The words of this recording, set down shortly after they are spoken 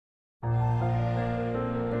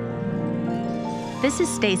This is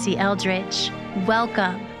Stacey Eldridge.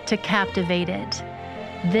 Welcome to Captivated.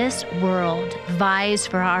 This world vies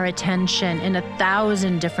for our attention in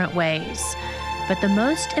 1,000 different ways. But the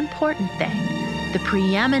most important thing, the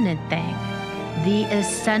preeminent thing, the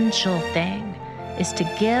essential thing is to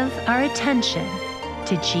give our attention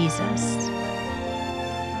to Jesus.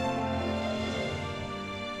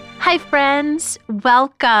 Hi, friends.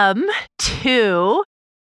 Welcome to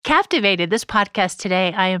Captivated. This podcast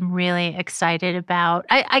today, I am really excited about.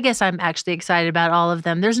 I guess I'm actually excited about all of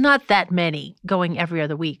them. There's not that many going every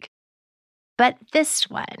other week. But this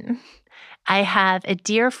one, I have a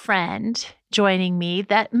dear friend joining me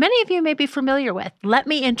that many of you may be familiar with. Let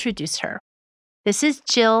me introduce her. This is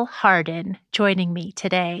Jill Harden joining me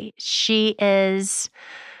today. She is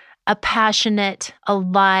a passionate,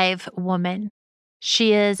 alive woman.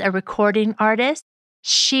 She is a recording artist.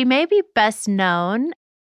 She may be best known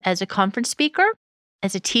as a conference speaker,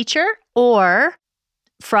 as a teacher, or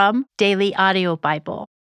from Daily Audio Bible.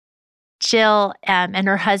 Jill and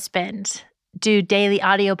her husband do Daily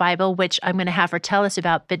Audio Bible, which I'm going to have her tell us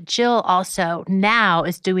about, but Jill also now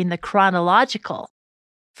is doing the chronological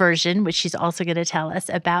version, which she's also going to tell us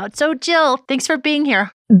about. So Jill, thanks for being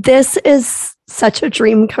here. This is such a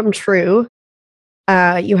dream come true.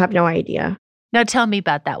 You have no idea. Now tell me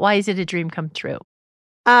about that. Why is it a dream come true?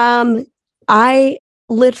 I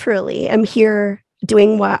literally am here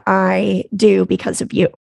doing what I do because of you.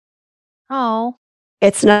 Oh.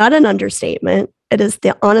 It's not an understatement. It is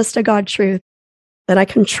the honest to God truth that I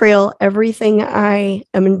can trail everything I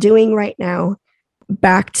am doing right now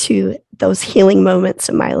back to those healing moments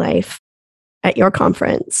in my life at your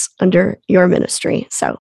conference under your ministry.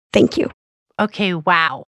 So thank you. Okay,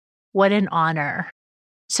 wow. What an honor.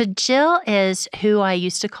 So Jill is who I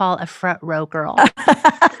used to call a front row girl.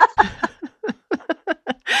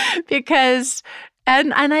 Because,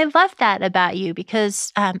 and I love that about you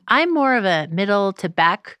because I'm more of a middle to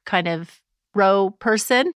back kind of row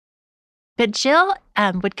person. But Jill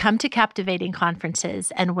would come to Captivating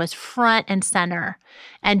conferences and was front and center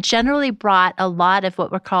and generally brought a lot of what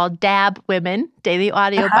were called DAB women, Daily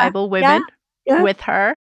Audio Bible women, with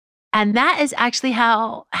her. And that is actually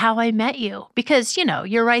how I met you because, you know,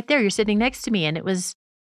 you're right there. You're sitting next to me. And it was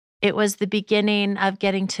the beginning of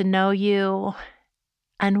getting to know you.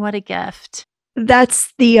 And what a gift.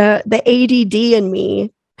 That's the ADD in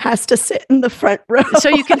me has to sit in the front row. So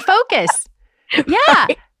you can focus. Yeah.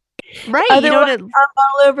 Right. Otherwise, I'm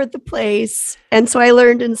all over the place. And so I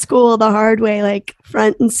learned in school the hard way, like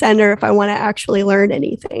front and center if I want to actually learn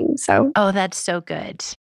anything. So. Oh, that's so good.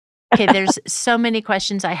 Okay, there's so many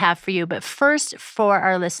questions I have for you. But first, for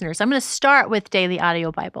our listeners, I'm going to start with Daily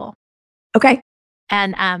Audio Bible. Okay.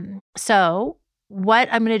 And so what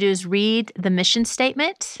I'm going to do is read the mission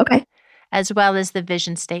statement. Okay. As well as the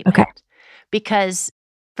vision statement. Okay. Because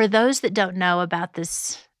for those that don't know about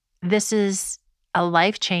this, this is a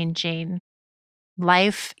life-changing,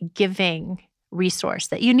 life-giving resource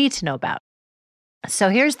that you need to know about. So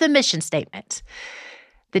here's the mission statement.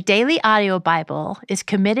 The Daily Audio Bible is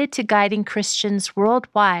committed to guiding Christians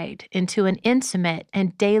worldwide into an intimate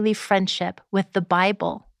and daily friendship with the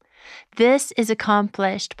Bible. This is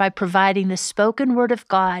accomplished by providing the spoken word of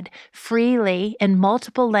God freely in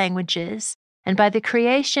multiple languages and by the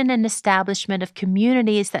creation and establishment of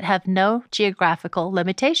communities that have no geographical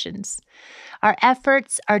limitations. Our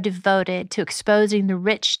efforts are devoted to exposing the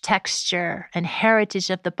rich texture and heritage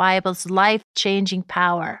of the Bible's life-changing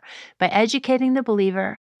power by educating the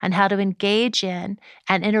believer on how to engage in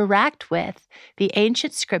and interact with the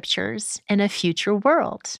ancient scriptures in a future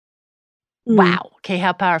world. Wow. Okay,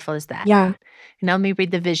 how powerful is that? Yeah. Now let me read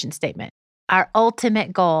the vision statement. Our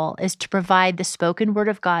ultimate goal is to provide the spoken word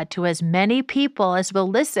of God to as many people as will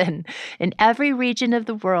listen in every region of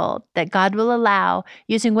the world that God will allow,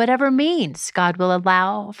 using whatever means God will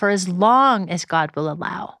allow for as long as God will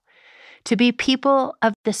allow. To be people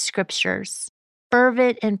of the scriptures,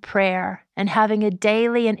 fervent in prayer, and having a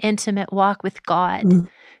daily and intimate walk with God.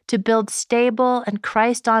 To build stable and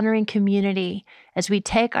Christ-honoring community as we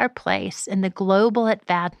take our place in the global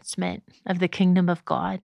advancement of the kingdom of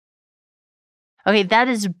God. Okay, that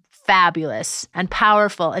is fabulous and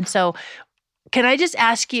powerful. And so can I just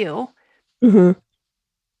ask you,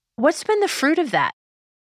 what's been the fruit of that?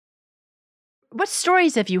 What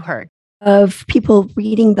stories have you heard? Of people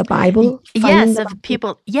reading the Bible? Yes, of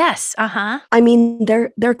people. Yes, I mean,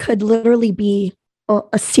 there could literally be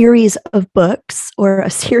a series of books or a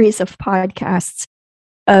series of podcasts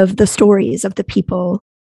of the stories of the people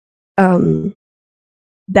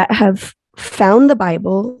that have found the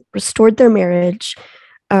Bible, restored their marriage,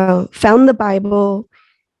 found the Bible,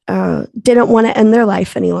 didn't want to end their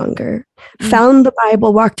life any longer, found the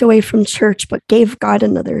Bible, walked away from church, but gave God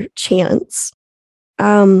another chance.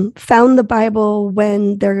 Found the Bible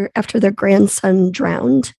after their grandson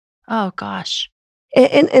drowned. Oh, gosh.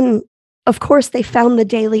 And of course, they found the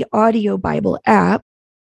Daily Audio Bible app,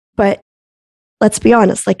 but let's be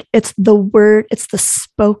honest, like it's the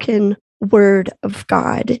spoken word of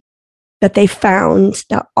God that they found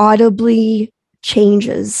that audibly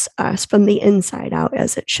changes us from the inside out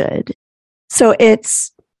as it should. So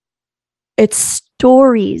it's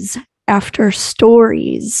stories after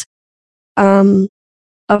stories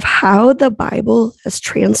of how the Bible has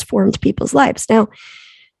transformed people's lives. Now,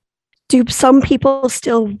 do some people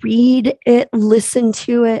still read it, listen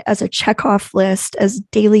to it as a checkoff list, as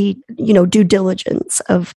daily, due diligence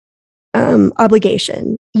of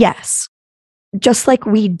obligation? Yes. Just like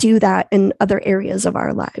we do that in other areas of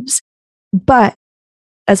our lives. But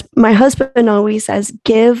as my husband always says,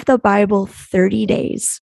 give the Bible 30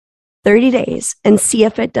 days, and see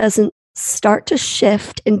if it doesn't start to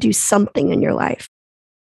shift and do something in your life.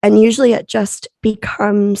 And usually it just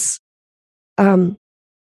becomes,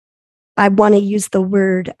 I want to use the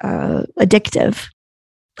word addictive.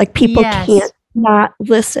 Like people can't not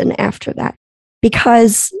listen after that,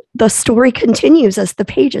 because the story continues as the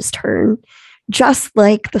pages turn, just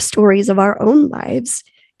like the stories of our own lives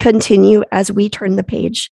continue as we turn the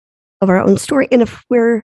page of our own story. And if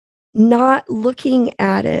we're not looking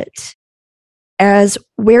at it as,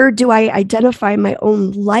 where do I identify my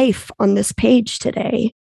own life on this page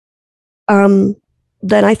today?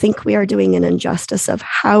 Then I think we are doing an injustice of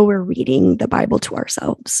how we're reading the Bible to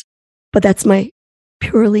ourselves. But that's my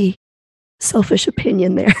purely selfish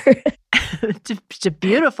opinion there. It's a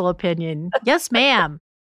beautiful opinion. Yes, ma'am.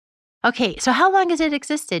 Okay, so how long has it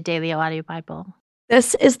existed, Daily Audio Bible?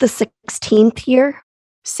 This is the 16th year.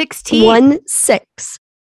 16? 1-6.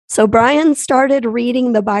 So Brian started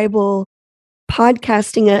reading the Bible,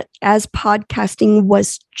 podcasting it as podcasting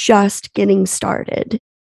was just getting started.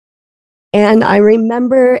 And I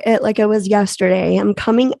remember it like it was yesterday. I'm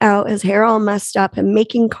coming out, his hair all messed up, and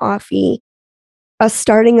making coffee, us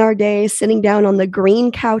starting our day, sitting down on the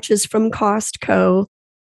green couches from Costco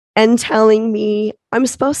and telling me I'm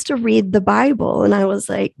supposed to read the Bible. And I was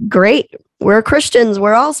like, great, we're Christians.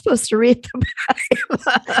 We're all supposed to read the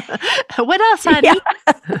Bible. What else, honey?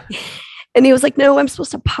 Yeah. And he was like, no, I'm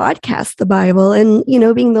supposed to podcast the Bible. And,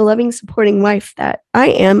 being the loving, supporting wife that I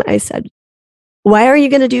am, I said, why are you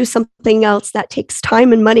going to do something else that takes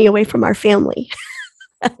time and money away from our family?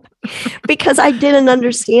 Because I didn't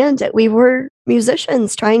understand it. We were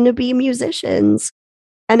musicians trying to be musicians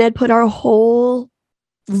and had put our whole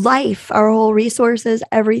life, our whole resources,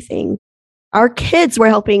 everything. Our kids were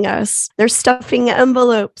helping us. They're stuffing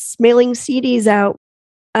envelopes, mailing CDs out.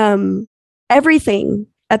 Everything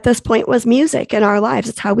at this point was music in our lives.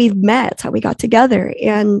 It's how we've met. It's how we got together.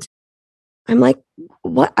 And I'm like,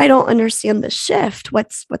 what? I don't understand the shift.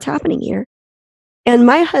 What's happening here? And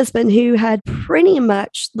my husband, who had pretty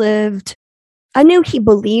much lived, I knew he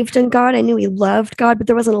believed in God. I knew he loved God, but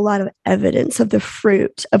there wasn't a lot of evidence of the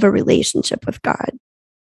fruit of a relationship with God.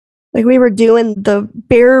 Like we were doing the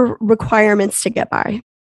bare requirements to get by.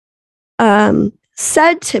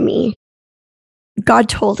 Said to me, God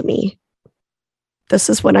told me, this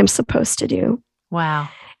is what I'm supposed to do. Wow.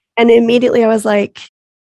 And immediately I was like,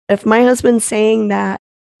 if my husband's saying that,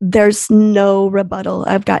 there's no rebuttal.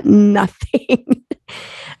 I've got nothing.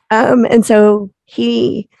 And so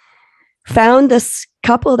he found this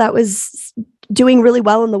couple that was doing really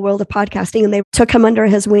well in the world of podcasting, and they took him under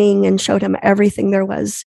his wing and showed him everything there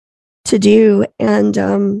was to do.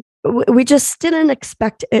 And we just didn't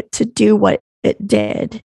expect it to do what it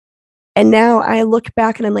did. And now I look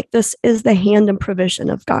back and I'm like, this is the hand and provision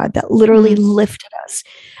of God that literally lifted us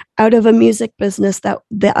out of a music business that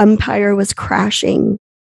the empire was crashing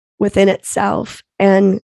within itself,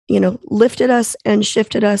 and, lifted us and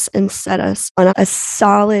shifted us and set us on a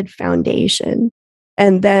solid foundation.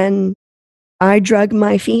 And then I drug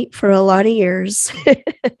my feet for a lot of years,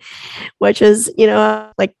 which is,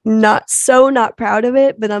 like not proud of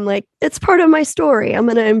it, but I'm like, it's part of my story. I'm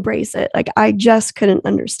going to embrace it. Like, I just couldn't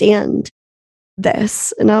understand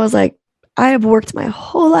this. And I was like, I have worked my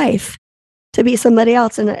whole life to be somebody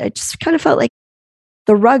else. And it just kind of felt like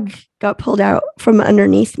the rug got pulled out from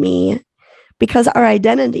underneath me because our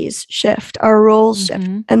identities shift, our roles shift.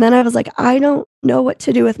 And then I was like, I don't know what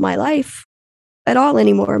to do with my life at all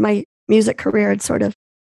anymore. My music career had sort of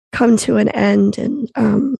come to an end.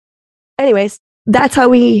 And anyways, that's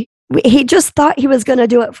how he just thought he was going to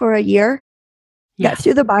do it for a year, get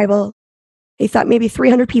through the Bible. He thought maybe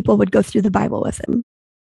 300 people would go through the Bible with him.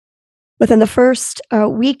 Within the first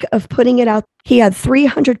week of putting it out, he had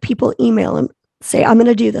 300 people email him, say, I'm going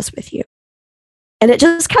to do this with you. And it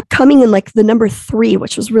just kept coming in like the number 3,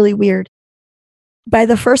 which was really weird. By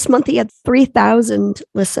the first month, he had 3,000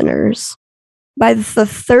 listeners. By the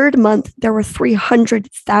third month, there were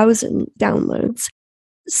 300,000 downloads.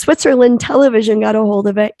 Switzerland Television got a hold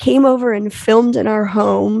of it, came over and filmed in our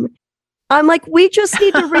home. I'm like, we just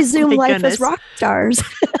need to resume life as rock stars.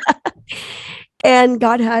 And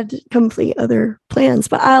God had complete other plans.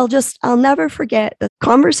 But I'll never forget the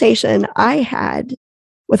conversation I had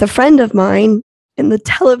with a friend of mine in the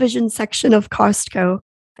television section of Costco.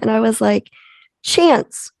 And I was like,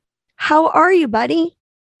 Chance, how are you, buddy?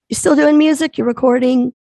 You still doing music? You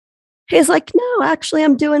recording? He's like, no, actually,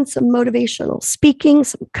 I'm doing some motivational speaking,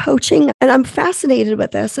 some coaching. And I'm fascinated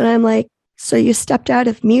with this. And I'm like, so you stepped out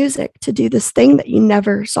of music to do this thing that you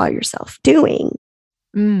never saw yourself doing.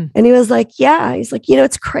 And he was like, yeah. He's like,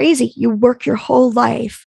 it's crazy. You work your whole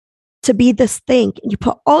life to be this thing. And you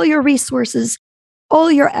put all your resources,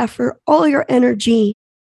 all your effort, all your energy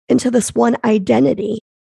into this one identity.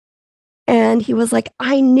 And he was like,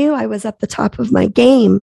 I knew I was at the top of my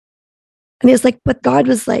game. And he was like, but God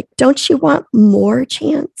was like, don't you want more,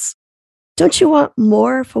 Chance? Don't you want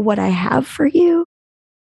more for what I have for you?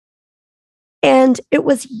 And it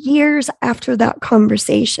was years after that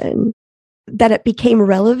conversation that it became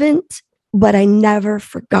relevant, but I never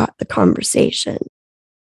forgot the conversation.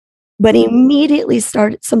 But immediately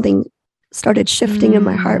something started shifting in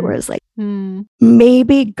my heart where it's like,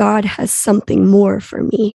 maybe God has something more for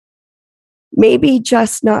me. Maybe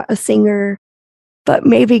just not a singer, but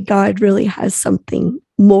maybe God really has something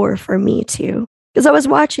more for me too. Because I was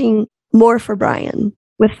watching More for Brian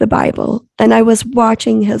with the Bible, and I was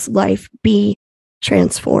watching his life be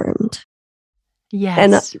transformed. Yes.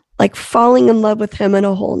 And like falling in love with him in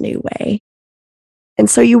a whole new way. And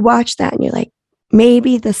so you watch that and you're like,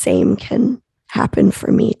 maybe the same can happen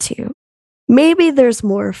for me too. Maybe there's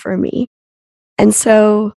more for me. And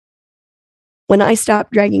so when I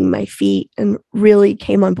stopped dragging my feet and really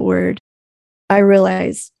came on board, I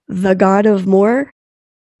realized the God of more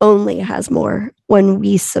only has more when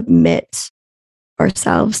we submit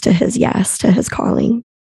ourselves to his yes, to his calling.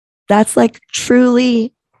 That's like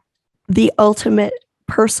truly the ultimate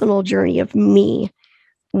personal journey of me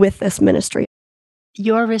with this ministry.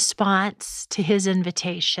 Your response to his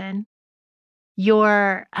invitation,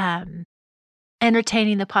 your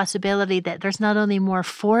entertaining the possibility that there's not only more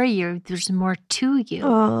for you, there's more to you.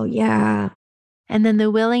 Oh, yeah. And then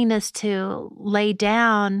the willingness to lay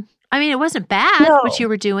down. I mean, it wasn't bad what you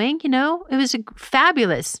were doing, it was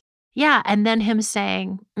fabulous. Yeah. And then him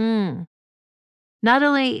saying, not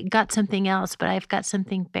only got something else, but I've got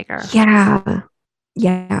something bigger. Yeah.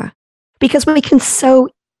 Yeah. Because we can so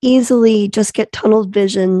easily just get tunnel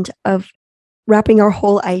visioned of wrapping our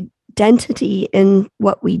whole identity in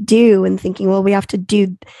what we do and thinking, well, we have to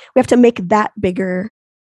make that bigger,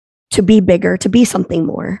 to be something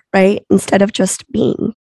more, right? Instead of just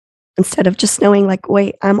knowing like,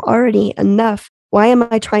 wait, I'm already enough. Why am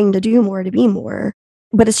I trying to do more to be more?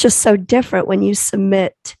 But it's just so different when you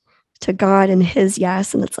submit to God and his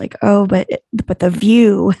yes. And it's like, oh, but the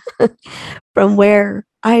view from where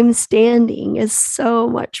I'm standing is so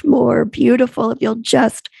much more beautiful if you'll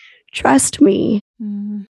just trust me.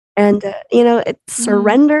 And,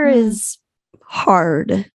 surrender is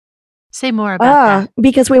hard. Say more about that.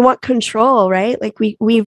 Because we want control, right? Like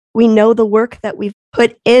we know the work that we've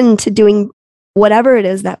put into doing whatever it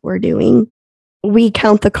is that we're doing. We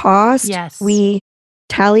count the cost. Yes. We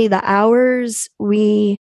tally the hours.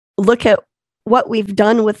 We look at what we've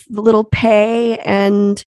done with the little pay,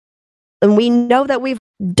 and we know that we've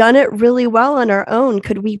done it really well on our own.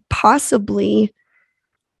 Could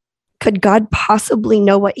God possibly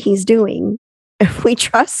know what he's doing if we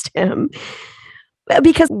trust him?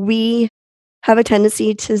 Because we have a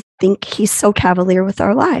tendency to think he's so cavalier with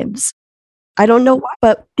our lives. I don't know why,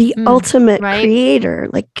 but the ultimate creator,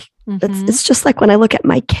 like it's just like when I look at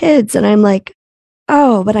my kids and I'm like,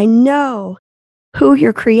 oh, but I know who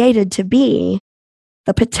you're created to be,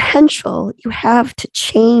 the potential you have to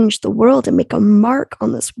change the world and make a mark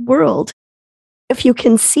on this world. If you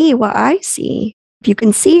can see what I see, if you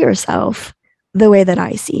can see yourself the way that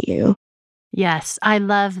I see you. Yes, I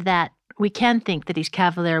love that. We can think that he's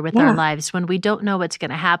cavalier with our lives when we don't know what's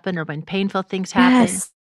going to happen or when painful things happen.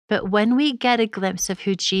 Yes. But when we get a glimpse of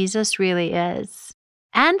who Jesus really is,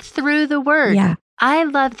 and through the word, I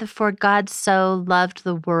love the "For God so loved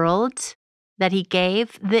the world" that he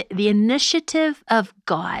gave, the initiative of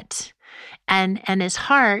God and his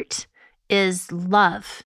heart is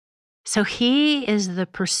love. So he is the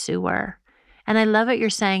pursuer. And I love what you're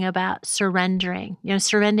saying about surrendering,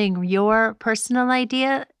 surrendering your personal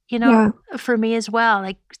idea, Yeah. for me as well,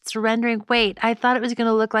 like surrendering, wait, I thought it was going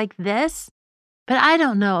to look like this, but I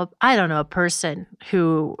don't know a person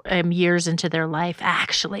who years into their life,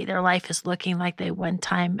 actually their life is looking like they one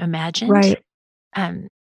time imagined. Right. Um,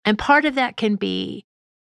 and part of that can be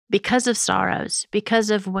because of sorrows, because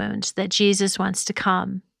of wounds, that Jesus wants to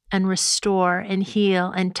come and restore and heal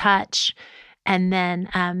and touch and then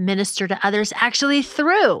minister to others actually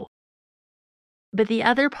through. But the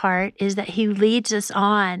other part is that he leads us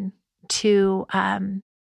on to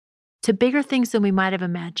bigger things than we might have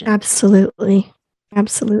imagined. Absolutely.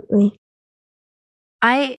 Absolutely.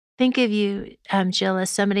 I think of you, Jill,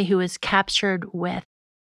 as somebody who is captured with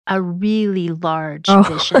a really large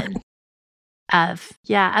vision of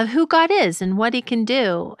who God is and what he can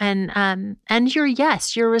do and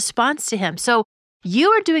your response to him. So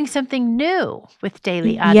you are doing something new with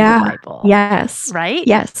Daily Audio Bible. Yes. Right?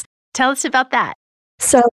 Yes. Tell us about that.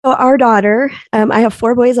 So our daughter, I have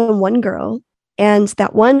 4 boys and 1 girl, and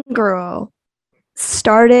that one girl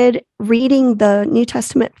started reading the New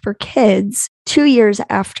Testament for kids 2 years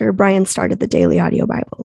after Brian started the Daily Audio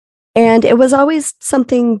Bible. And it was always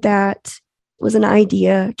something that was an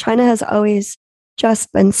idea. China has always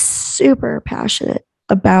just been super passionate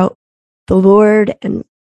about the Lord and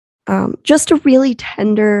just a really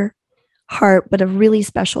tender heart, but a really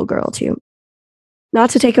special girl too.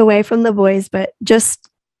 Not to take away from the boys, but just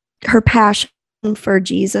her passion for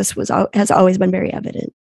Jesus has always been very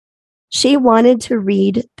evident. She wanted to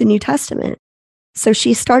read the New Testament. So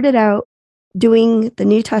she started out doing the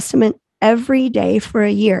New Testament every day for a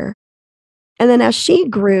year. And then as she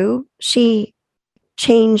grew, she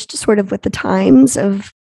changed sort of with the times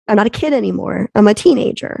of, I'm not a kid anymore, I'm a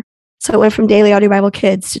teenager. So it went from Daily Audio Bible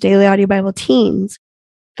Kids to Daily Audio Bible Teens.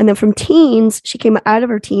 And then from teens, she came out of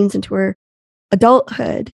her teens into her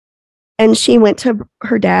adulthood. And she went to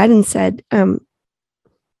her dad and said,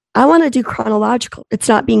 I want to do chronological. It's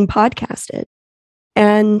not being podcasted.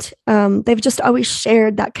 And they've just always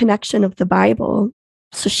shared that connection of the Bible.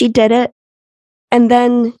 So she did it. And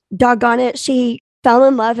then, doggone it, she fell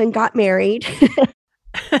in love and got married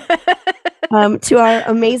to our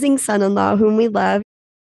amazing son-in-law, whom we love.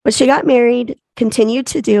 But she got married, continued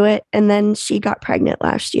to do it, and then she got pregnant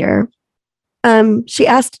last year. She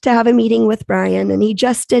asked to have a meeting with Brian, and he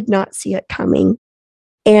just did not see it coming.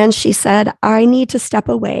 And she said, I need to step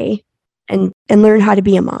away and learn how to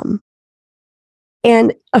be a mom.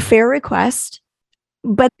 And a fair request,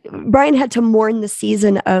 but Brian had to mourn the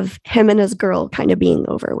season of him and his girl kind of being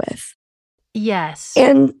over with. Yes.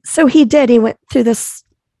 And so he did. He went through this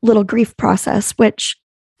little grief process, which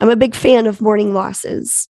I'm a big fan of mourning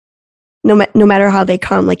losses, no matter how they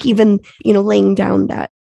come, like even, laying down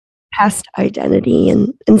that past identity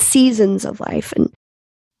and seasons of life. And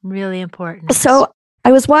really important. So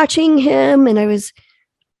I was watching him, and I was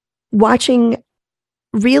watching,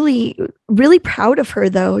 really, really proud of her,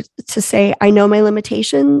 though, to say, I know my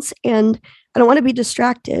limitations and I don't want to be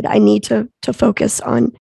distracted. I need to focus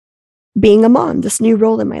on being a mom, this new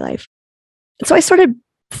role in my life. And so I started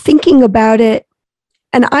thinking about it,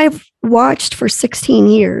 and I've watched for 16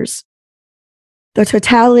 years the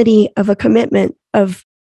totality of a commitment of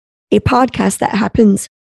a podcast that happens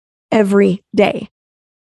every day.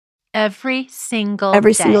 Every single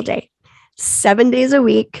day. 7 days a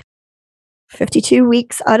week, 52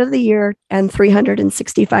 weeks out of the year, and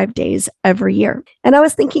 365 days every year. And I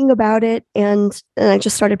was thinking about it, and I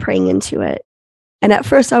just started praying into it. And at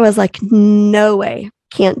first I was like, no way,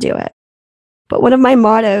 can't do it. But one of my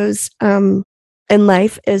mottos in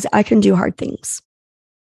life is I can do hard things.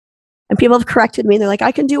 And people have corrected me. They're like,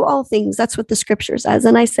 I can do all things. That's what the scripture says.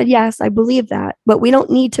 And I said, yes, I believe that. But we don't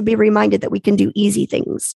need to be reminded that we can do easy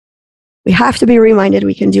things. We have to be reminded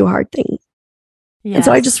we can do hard things. Yes. And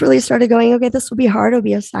so I just really started going, okay, this will be hard. It'll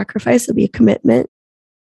be a sacrifice. It'll be a commitment.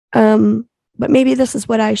 But maybe this is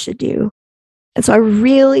what I should do. And so I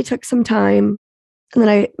really took some time. And then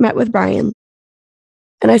I met with Brian.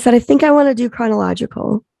 And I said, I think I want to do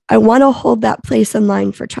chronological. I want to hold that place in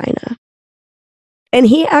line for China. And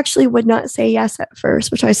he actually would not say yes at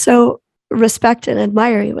first, which I so respect and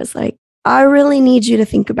admire. He was like, I really need you to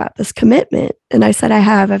think about this commitment. And I said,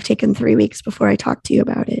 I've taken 3 weeks before I talk to you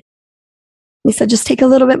about it. And he said, just take a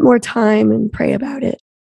little bit more time and pray about it.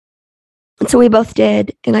 And so we both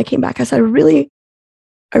did. And I came back. I said,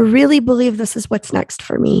 I really believe this is what's next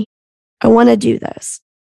for me. I want to do this.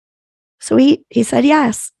 So he said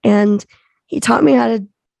yes. And he taught me how to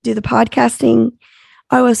do the podcasting.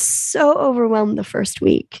 I was so overwhelmed the first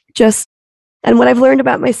week. And what I've learned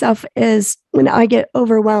about myself is when I get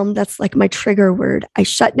overwhelmed, that's like my trigger word. I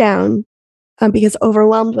shut down. because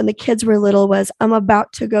overwhelmed when the kids were little was I'm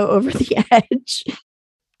about to go over the edge.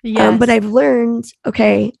 Yes. But I've learned,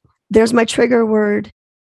 okay, there's my trigger word.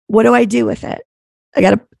 What do I do with it? I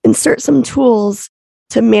got to insert some tools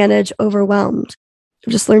to manage overwhelmed.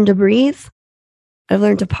 I've just learned to breathe. I've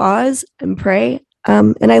learned to pause and pray.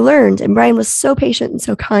 And I learned, and Brian was so patient and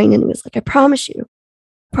so kind. And he was like, I promise you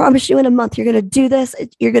in a month, you're going to do this.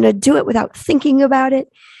 You're going to do it without thinking about it.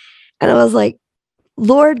 And I was like,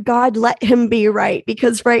 Lord God, let him be right.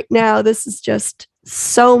 Because right now, this is just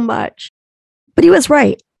so much. But he was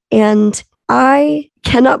right. And I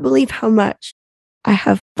cannot believe how much I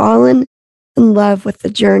have fallen in love with the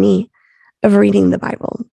journey of reading the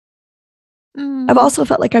Bible. I've also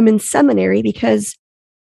felt like I'm in seminary because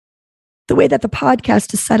the way that the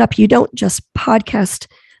podcast is set up, you don't just podcast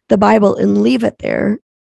the Bible and leave it there.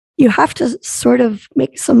 You have to sort of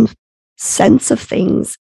make some sense of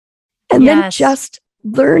things. And then just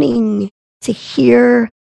learning to hear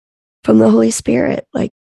from the Holy Spirit.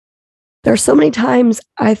 Like, there are so many times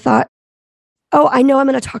I thought, oh, I know I'm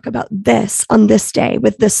going to talk about this on this day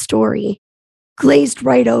with this story, glazed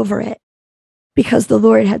right over it because the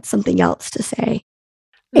Lord had something else to say.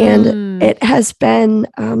 And it has been,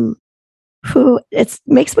 it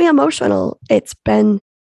makes me emotional. It's been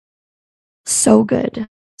so good,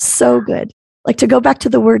 so good. Like, to go back to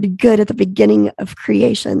the word good at the beginning of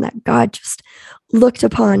creation, that God just looked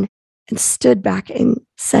upon and stood back and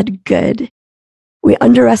said good. We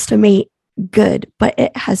underestimate good, but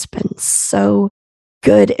it has been so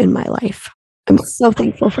good in my life. I'm so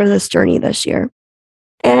thankful for this journey this year.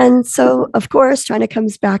 And so, of course, China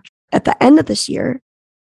comes back at the end of this year.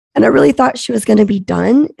 And I really thought she was going to be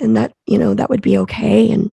done and that, that would be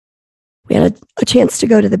okay. And we had a chance to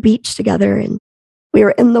go to the beach together and we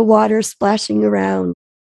were in the water splashing around.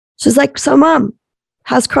 She's like, so Mom,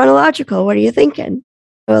 how's chronological? What are you thinking?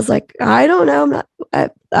 I was like, I don't know.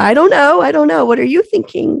 I don't know. What are you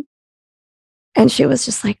thinking? And she was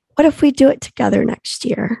just like, what if we do it together next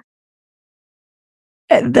year?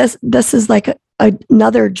 This is like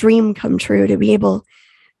another dream come true, to be able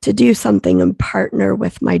to do something and partner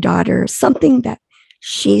with my daughter, something that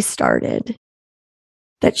she started,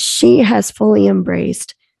 that she has fully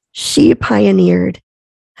embraced, she pioneered,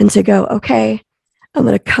 and to go, okay, I'm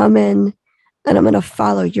going to come in and I'm going to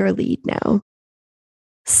follow your lead now.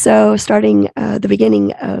 So starting the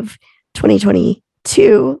beginning of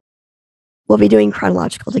 2022, we'll be doing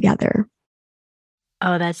chronological together.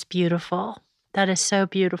 Oh, that's beautiful. That is so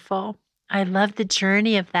beautiful. I love the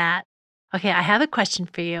journey of that. Okay, I have a question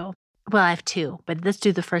for you. Well, I have two, but let's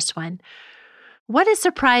do the first one. What has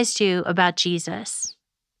surprised you about Jesus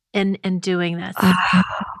in doing this?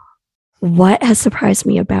 What has surprised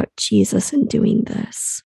me about Jesus in doing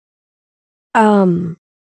this?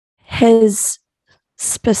 His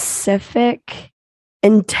specific,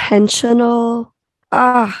 intentional,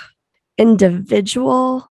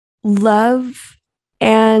 individual love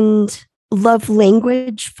and love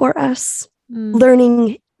language for us.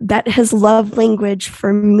 Learning that his love language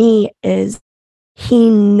for me is he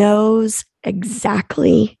knows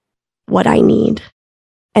exactly what I need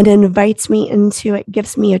and invites me into it,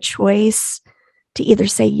 gives me a choice to either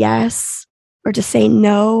say yes or to say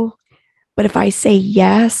no. But if I say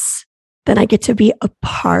yes, then I get to be a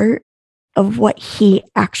part of what he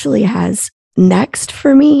actually has next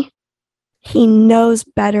for me. He knows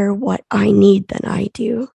better what I need than I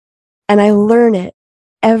do. And I learn it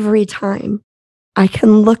every time. I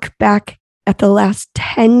can look back at the last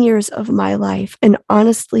 10 years of my life and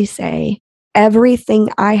honestly say, everything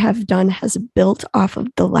I have done has built off of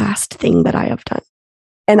the last thing that I have done.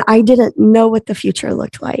 And I didn't know what the future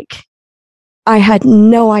looked like. I had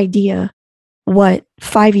no idea what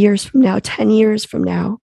 5 years from now, 10 years from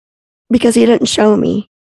now, because he didn't show me.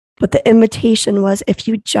 But the invitation was, if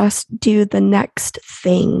you just do the next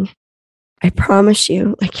thing, I promise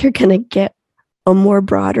you, like, you're going to get a more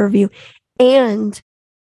broader view. And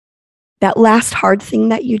that last hard thing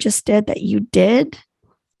that you just did, that you did,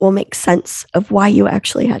 will make sense of why you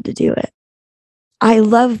actually had to do it. I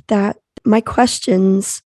love that my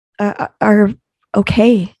questions are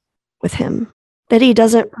okay with him, that he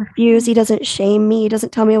doesn't refuse, he doesn't shame me, he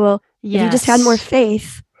doesn't tell me, well, if you just had more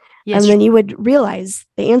faith, and then you would realize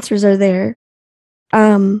the answers are there.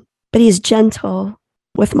 But he's gentle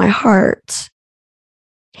with my heart.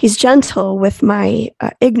 He's gentle with my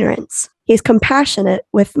ignorance. He's compassionate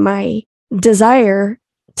with my desire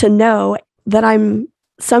to know that I'm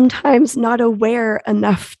sometimes not aware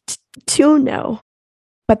enough to know.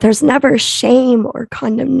 But there's never shame or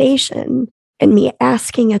condemnation in me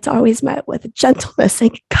asking. It's always met with gentleness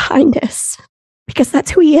and kindness. because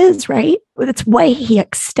that's who he is, right? It's what he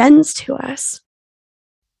extends to us.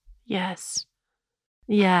 Yes.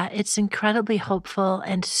 Yeah, it's incredibly hopeful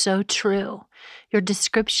and so true. Your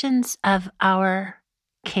descriptions of our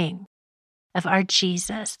King, of our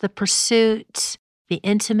Jesus, the pursuit, the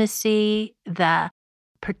intimacy, the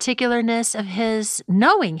particularness of his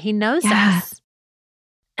knowing, he knows Yeah. us.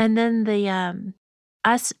 And then the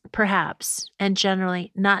us perhaps and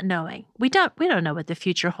generally not knowing. We don't know what the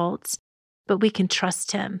future holds, but we can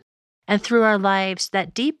trust him. And through our lives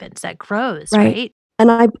that deepens, that grows, Right. right?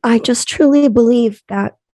 And I just truly believe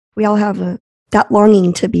that we all have that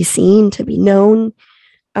longing to be seen, to be known.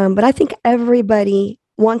 But I think everybody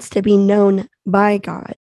wants to be known by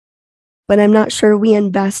God. But I'm not sure we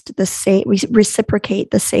reciprocate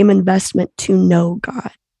the same investment to know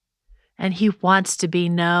God. And he wants to be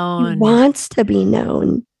known. He wants to be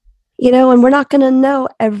known. And we're not going to know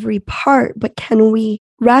every part, but can we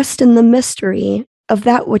rest in the mystery of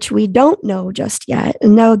that which we don't know just yet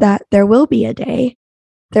and know that there will be a day,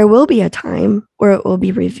 there will be a time where it will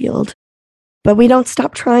be revealed. But we don't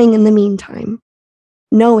stop trying in the meantime,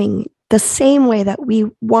 knowing the same way that we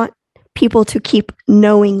want people to keep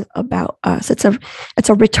knowing about us. It's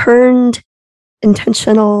a returned,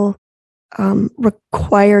 intentional,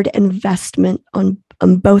 required investment on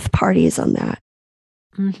both parties on that.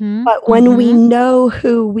 Mm-hmm. But when we know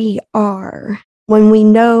who we are, when we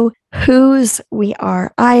know whose we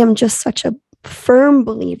are, I am just such a firm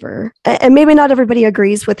believer, and maybe not everybody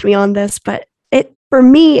agrees with me on this, but for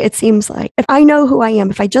me, it seems like if I know who I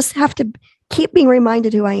am, if I just have to keep being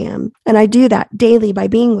reminded who I am, and I do that daily by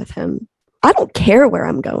being with him, I don't care where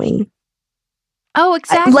I'm going. Oh,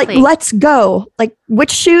 exactly. Let's go. Like,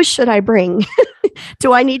 which shoes should I bring?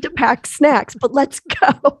 Do I need to pack snacks? But let's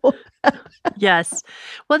go. Yes.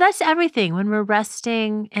 Well, that's everything. When we're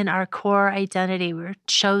resting in our core identity, we're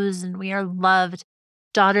chosen, we are loved,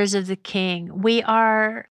 daughters of the King. We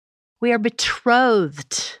are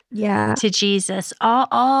betrothed to Jesus.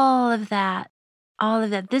 All of that.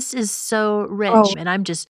 This is so rich. And I'm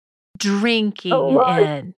just drinking it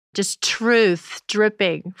in. Just truth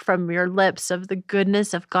dripping from your lips of the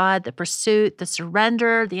goodness of God, the pursuit, the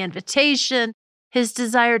surrender, the invitation, his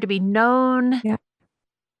desire to be known. Yeah.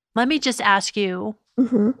 Let me just ask you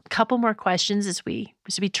a couple more questions as we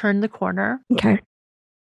turn the corner. Okay.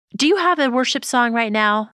 Do you have a worship song right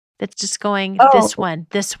now that's just going, this one?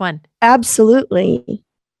 Absolutely.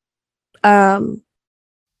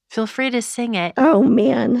 Feel free to sing it. Oh,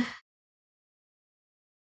 man.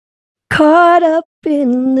 Caught up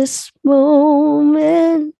in this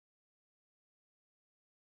moment,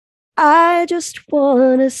 I just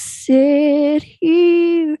want to sit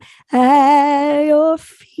here at your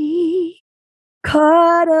feet.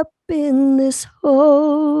 Caught up in this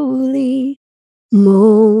holy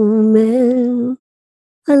moment,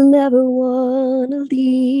 I never want to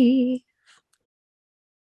leave.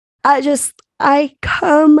 I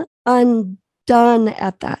come undone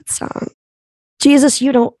at that song. Jesus,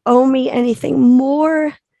 you don't owe me anything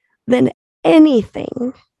more than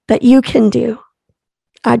anything that you can do.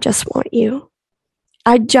 I just want you.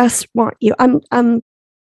 I just want you. I'm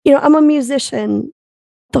a musician.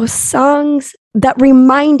 Those songs that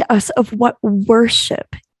remind us of what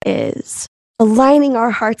worship is, aligning our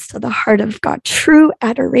hearts to the heart of God, true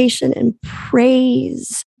adoration and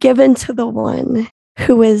praise given to the one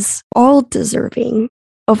who is all deserving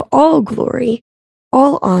of all glory,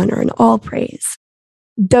 all honor, and all praise.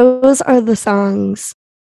 Those are the songs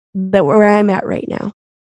that where I'm at right now.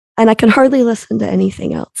 And I can hardly listen to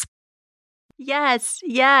anything else. Yes.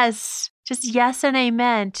 Just yes and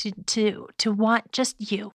amen to want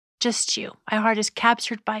just you. My heart is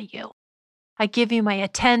captured by you. I give you my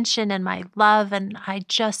attention and my love, and I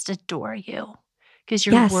just adore you because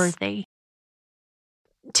you're worthy.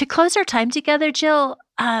 To close our time together, Jill,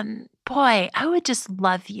 boy, I would just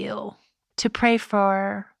love you to pray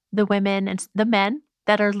for the women and the men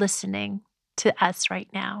that are listening to us right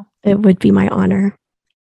now. It would be my honor.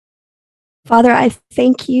 Father, I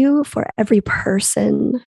thank you for every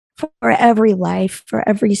person, for every life, for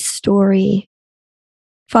every story.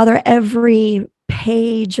 Father, every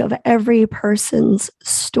page of every person's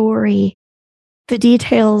story. The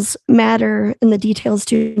details matter, and the details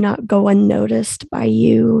do not go unnoticed by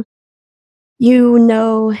you. You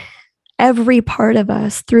know every part of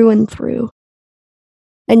us through and through.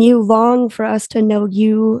 And you long for us to know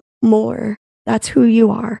you more. That's who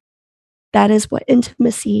you are. That is what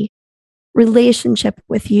intimacy, relationship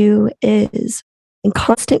with you is, in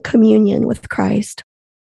constant communion with Christ.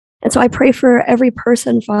 And so I pray for every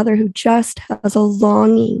person, Father, who just has a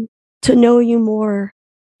longing to know you more,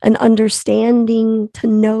 an understanding to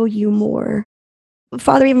know you more,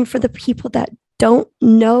 Father, even for the people that don't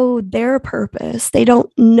know their purpose, they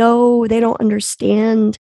don't know, they don't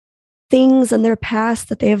understand things in their past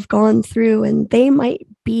that they have gone through, and they might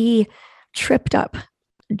be tripped up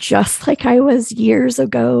just like I was years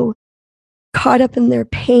ago, caught up in their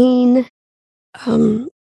pain,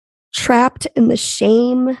 trapped in the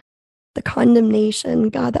shame, the condemnation.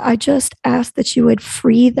 God, I just ask that you would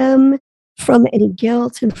free them from any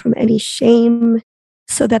guilt and from any shame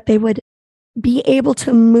so that they would be able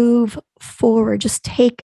to move forward, just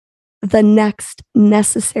take the next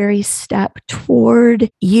necessary step toward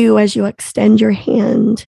you as you extend your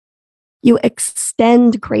hand. You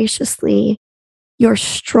extend graciously your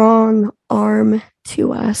strong arm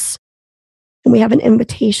to us. And we have an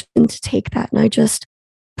invitation to take that. And I just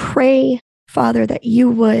pray, Father, that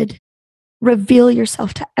you would reveal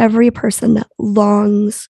yourself to every person that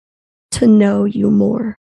longs to know you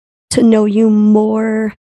more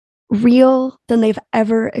real than they've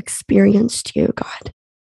ever experienced you, God.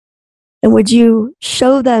 And would you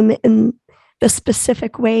show them in the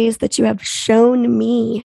specific ways that you have shown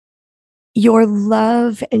me your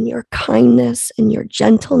love and your kindness and your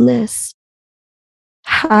gentleness,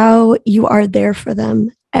 how you are there for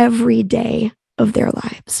them every day of their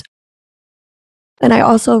lives. And I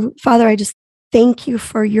also, Father, I just thank you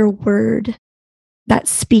for your word that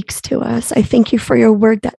speaks to us. I thank you for your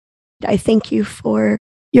word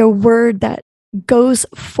that goes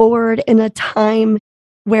forward in a time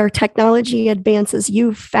where technology advances.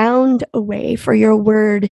 You found a way for your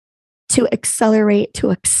word to accelerate,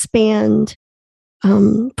 to expand,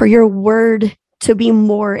 for your word to be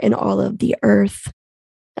more in all of the earth.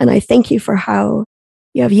 And I thank you for how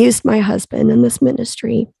you have used my husband in this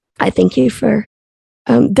ministry. I thank you for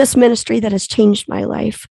this ministry that has changed my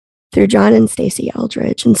life through John and Stacy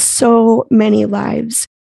Eldridge and so many lives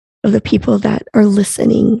of the people that are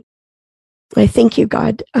listening. I thank you,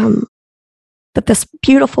 God, that this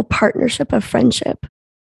beautiful partnership of friendship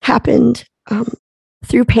happened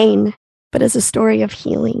through pain, but as a story of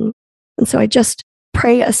healing. And so I just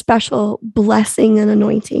pray a special blessing and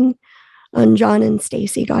anointing on John and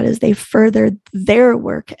Stacy, God, as they furthered their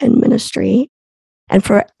work and ministry, and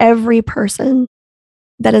for every person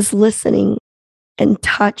that is listening and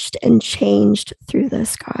touched and changed through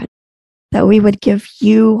this, God, that we would give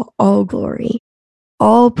you all glory,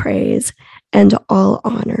 all praise, and all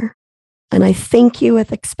honor. And I thank you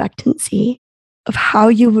with expectancy of how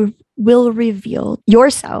you will reveal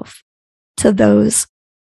yourself to those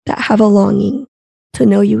that have a longing to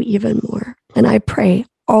know you even more. And I pray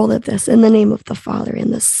all of this in the name of the Father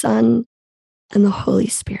and the Son and the Holy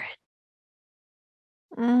Spirit.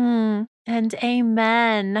 And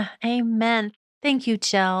amen. Amen. Thank you,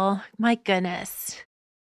 Jill. My goodness.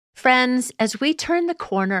 Friends, as we turn the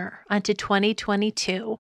corner onto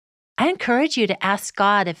 2022, I encourage you to ask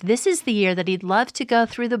God if this is the year that He'd love to go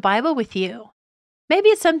through the Bible with you. Maybe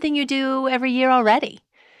it's something you do every year already,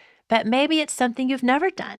 but maybe it's something you've never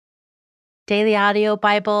done. Daily Audio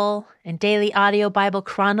Bible and Daily Audio Bible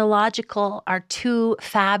Chronological are two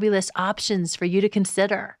fabulous options for you to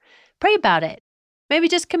consider. Pray about it. Maybe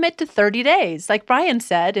just commit to 30 days, like Brian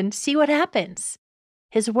said, and see what happens.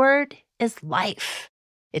 His word is life.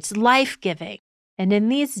 It's life-giving. And in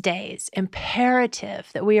these days, imperative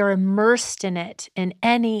that we are immersed in it in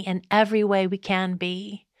any and every way we can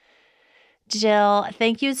be. Jill,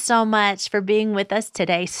 thank you so much for being with us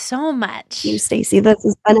today. So much. Thank you, Stacy. This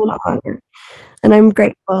has been an honor, and I'm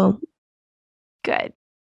grateful. Good.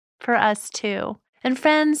 For us too. And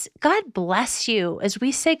friends, God bless you as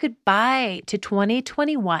we say goodbye to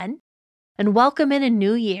 2021 and welcome in a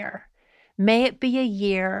new year. May it be a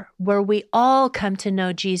year where we all come to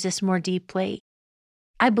know Jesus more deeply.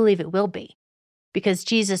 I believe it will be, because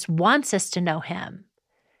Jesus wants us to know Him.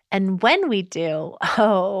 And when we do,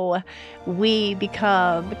 we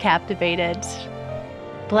become captivated.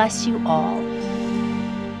 Bless you all.